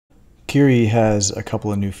Kiri has a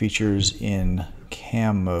couple of new features in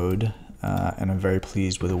cam mode, and I'm very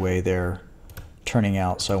pleased with the way they're turning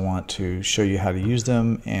out. So I want to show you how to use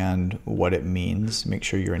them and what it means. Make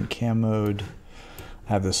sure you're in cam mode.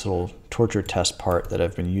 I have this little torture test part that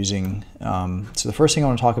I've been using. So the first thing I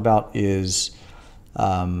want to talk about is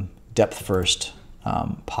depth first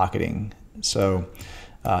pocketing. So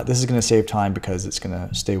this is going to save time because it's going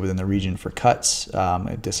to stay within the region for cuts.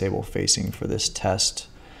 I disable facing for this test.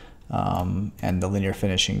 And the linear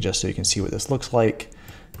finishing, just so you can see what this looks like.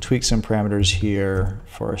 Tweak some parameters here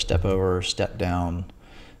for a step over, step down,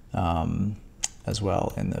 as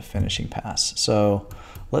well in the finishing pass. So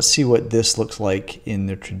let's see what this looks like in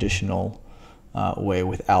the traditional way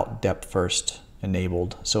without depth first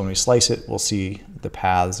enabled. So when we slice it, we'll see the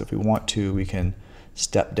paths. If we want to, we can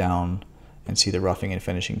step down and see the roughing and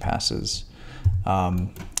finishing passes.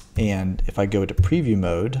 And if I go to preview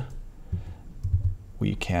mode,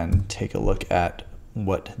 we can take a look at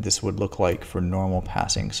what this would look like for normal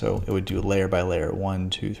passing. So it would do layer by layer, 1,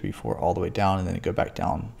 2, 3, 4, all the way down, and then it go back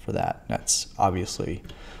down for that. That's obviously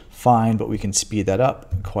fine, but we can speed that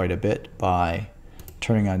up quite a bit by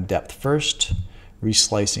turning on depth first,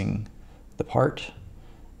 reslicing the part,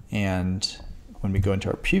 and when we go into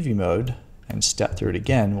our preview mode and step through it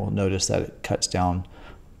again, we'll notice that it cuts down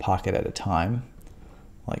pocket at a time,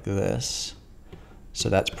 like this. So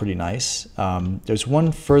that's pretty nice. There's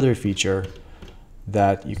one further feature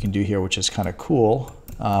that you can do here, which is kind of cool,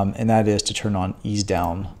 and that is to turn on ease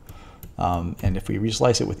down. And if we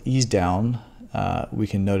reslice it with ease down, we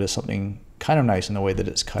can notice something kind of nice in the way that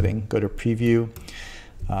it's cutting. Go to preview,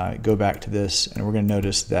 go back to this, and we're going to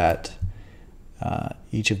notice that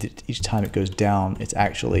each time it goes down, it's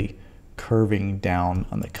actually curving down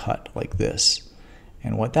on the cut like this.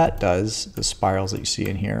 And what that does, the spirals that you see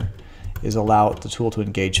in here, is allow the tool to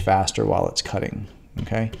engage faster while it's cutting.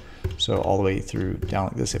 Okay, so all the way through down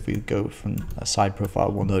like this. If we go from a side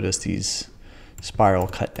profile, we'll notice these spiral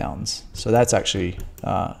cut downs. So that's actually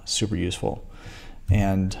super useful.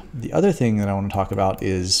 And the other thing that I want to talk about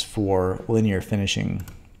is for linear finishing.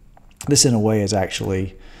 This in a way is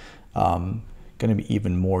actually going to be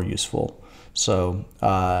even more useful. So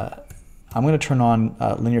I'm going to turn on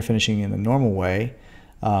linear finishing in the normal way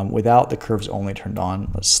without the curves only turned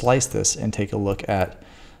on. Let's slice this and take a look at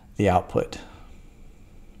the output.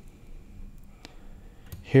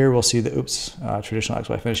 Here we'll see the traditional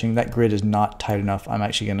XY finishing. That grid is not tight enough. I'm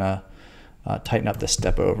actually going to tighten up the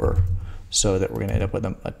step over so that we're going to end up with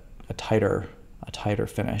a tighter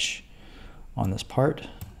finish on this part,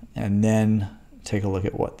 and then take a look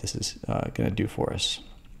at what this is going to do for us.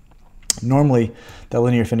 Normally, the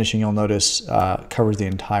linear finishing, you'll notice, covers the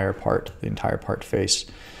entire part face.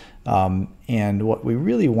 And what we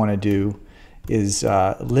really want to do is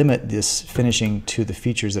limit this finishing to the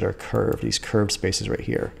features that are curved, these curved spaces right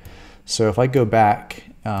here. So if I go back,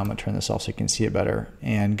 I'm going to turn this off so you can see it better,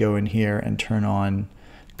 and go in here and turn on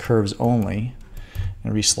curves only,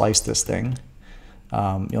 and reslice this thing,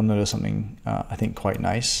 you'll notice something I think quite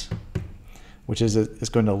nice, which is it's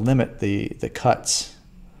going to limit the cuts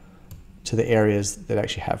to the areas that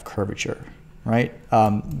actually have curvature, right?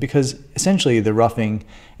 Because essentially the roughing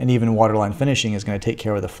and even waterline finishing is going to take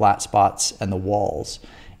care of the flat spots and the walls.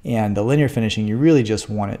 And the linear finishing, you really just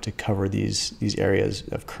want it to cover these areas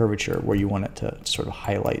of curvature where you want it to sort of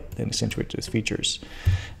highlight and accentuate those features.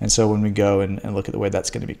 And so when we go and look at the way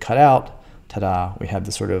that's going to be cut out, ta-da, we have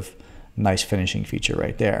this sort of nice finishing feature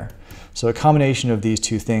right there. So a combination of these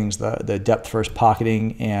two things, the depth first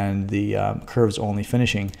pocketing and the curves only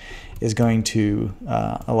finishing, is going to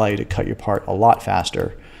allow you to cut your part a lot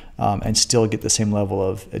faster and still get the same level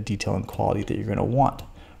of detail and quality that you're going to want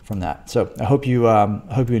from that. So I hope you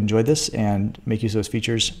enjoyed this and make use of those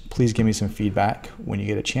features. Please give me some feedback when you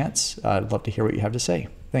get a chance. I'd love to hear what you have to say.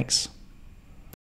 Thanks.